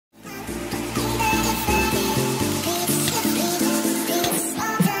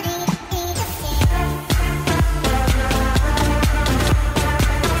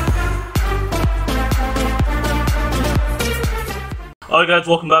Alright guys,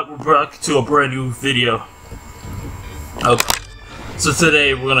 welcome back. We're back to a brand new video. Okay. So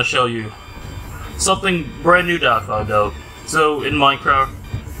today we're gonna show you something brand new that I found out. So in Minecraft,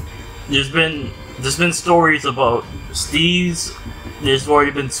 there's been stories about Steves. There's already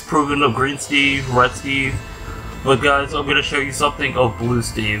been proven of Green Steve, Red Steve. But guys, I'm gonna show you something of Blue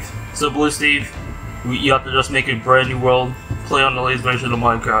Steve. So Blue Steve, you have to just make a brand new world, play on the latest version of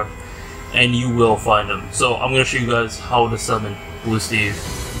Minecraft, and you will find him. So I'm gonna show you guys how to summon Blue Steve.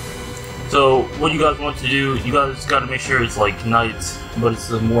 So what you guys want to do, you guys gotta make sure it's like night, but it's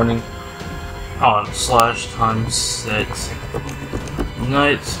the morning. /time set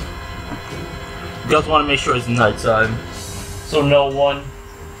night. You guys want to make sure it's nighttime, so no one.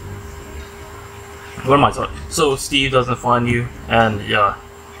 What am I talking? So Steve doesn't find you, and yeah.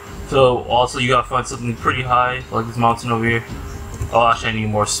 So also you gotta find something pretty high, like this mountain over here. Oh, actually I need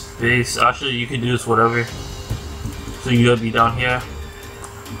more space. Actually, you can do this whatever. So you gotta be down here.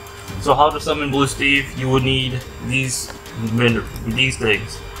 So how to summon Blue Steve? You would need these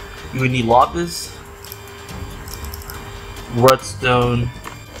things. You would need lapis, redstone,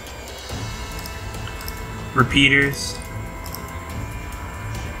 repeaters.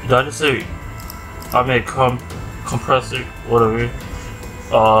 Did I just say? I made compressor, whatever.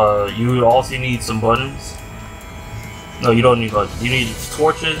 You would also need some buttons. No, you don't need buttons. You need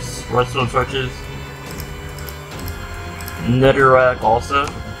torches, redstone torches, netherrack also,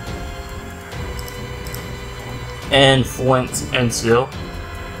 and flint and steel.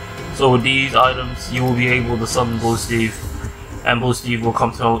 So with these items, you will be able to summon Blue Steve, and Blue Steve will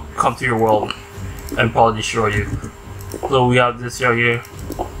come to your world and probably destroy you. So we have this right here.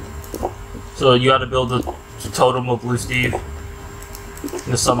 So you gotta build a totem of Blue Steve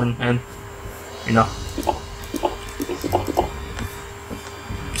to summon him, you know.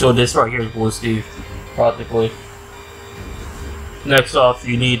 So this right here is Blue Steve, practically. Next off,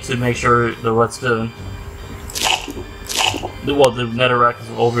 you need to make sure the redstone, the netherrack is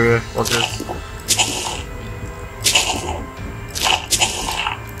over here, like this.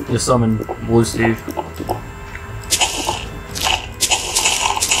 Just summon Blue Steve.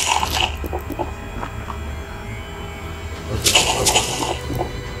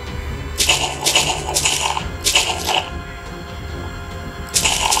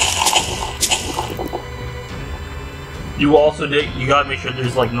 You gotta make sure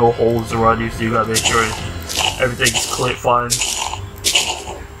there's like no holes around you, so you gotta make sure everything's clear, fine.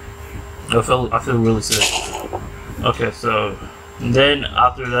 I feel really sick. Okay, so then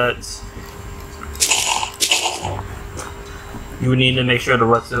after that, you would need to make sure the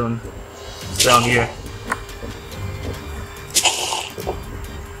redstone is down here.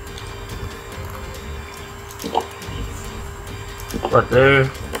 Right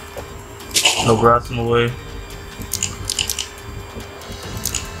there. No grass in the way.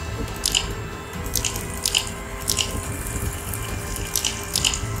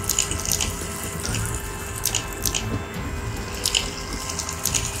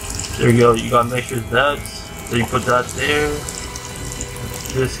 There you go, you gotta make sure it's that. So you put that there,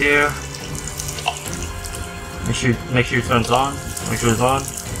 this here. Make sure it turns on. Make sure it's on.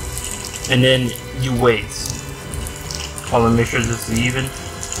 And then you wait. While I make sure this is even.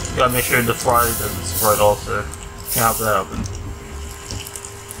 You gotta make sure the fry doesn't spread also. Can't have that happen.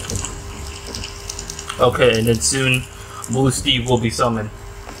 Okay, and then soon Blue Steve will be summoned.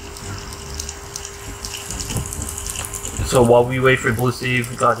 So while we wait for Blue Steve,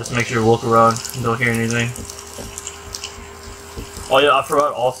 we gotta just make sure to look around and don't hear anything. Oh yeah, I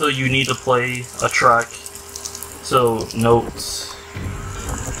forgot also you need to play a track. So notes.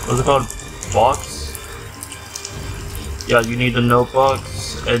 What's it called? Box? Yeah, you need the note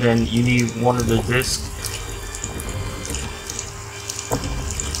box, and then you need one of the discs.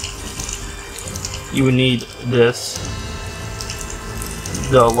 You would need this.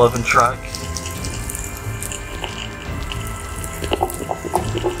 The 11 track.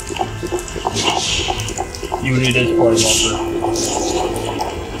 You need this play also.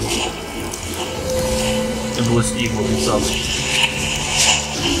 And Blue Steve will be summoned.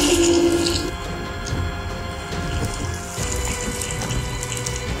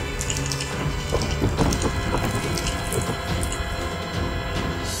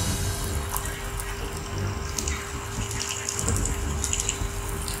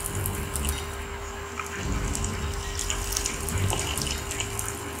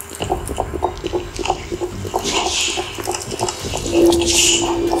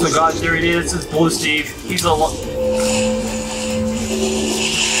 So guys, there it is. It's Blue Steve. He's a lot.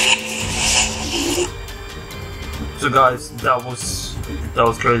 So guys, that was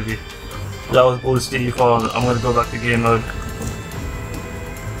crazy. That was Blue Steve. I'm gonna go back to game mode.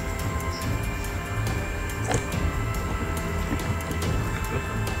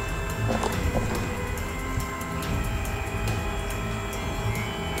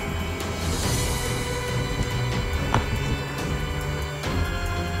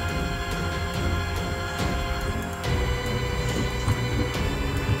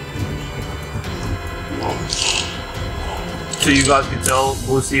 So you guys can tell,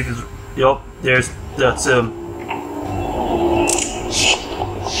 Blue Steve is. Yup, that's him.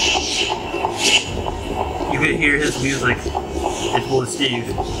 You can hear his music. It's Blue Steve.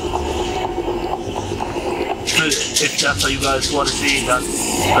 So if that's how you guys want to see,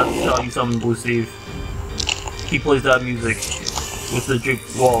 that's how you summon Blue Steve. He plays that music with the drink.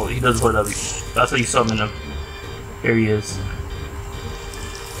 Well, he doesn't play that music. That's how you summon him. Here he is.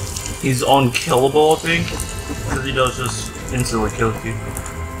 He's unkillable, I think, because he does just instantly kill you.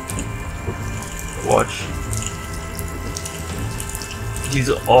 Watch. He's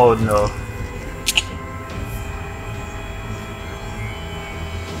oh no.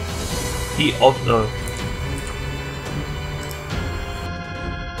 He up no.